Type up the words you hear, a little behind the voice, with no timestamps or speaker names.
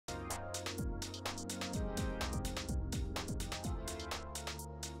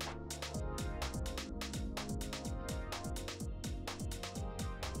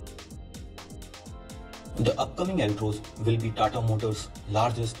The upcoming Altroz will be Tata Motors'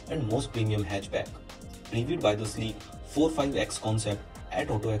 largest and most premium hatchback. Previewed by the sleek 45X concept at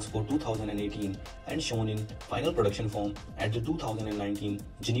Auto Expo 2018 and shown in final production form at the 2019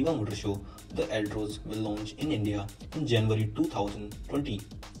 Geneva Motor Show, the Altroz will launch in India in January 2020.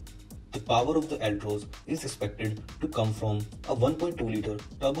 The power of the Altroz is expected to come from a 1.2-litre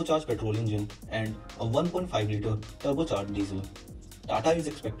turbocharged petrol engine and a 1.5-litre turbocharged diesel. Tata is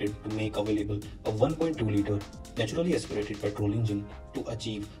expected to make available a 1.2-litre naturally aspirated petrol engine to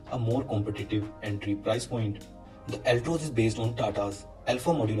achieve a more competitive entry price point. The Altroz is based on Tata's Alpha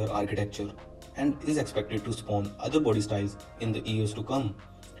modular architecture and is expected to spawn other body styles in the years to come.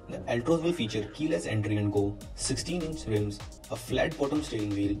 The Altroz will feature keyless entry and go, 16-inch rims, a flat bottom steering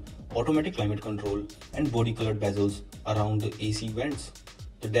wheel, automatic climate control, and body-colored bezels around the AC vents.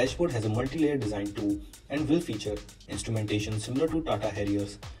 The dashboard has a multi-layer design too and will feature instrumentation similar to Tata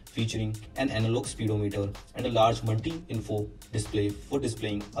Harrier's, featuring an analog speedometer and a large multi-info display for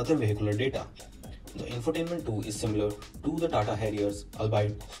displaying other vehicular data. The infotainment too is similar to the Tata Harrier's,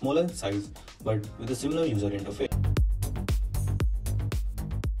 albeit smaller in size but with a similar user interface.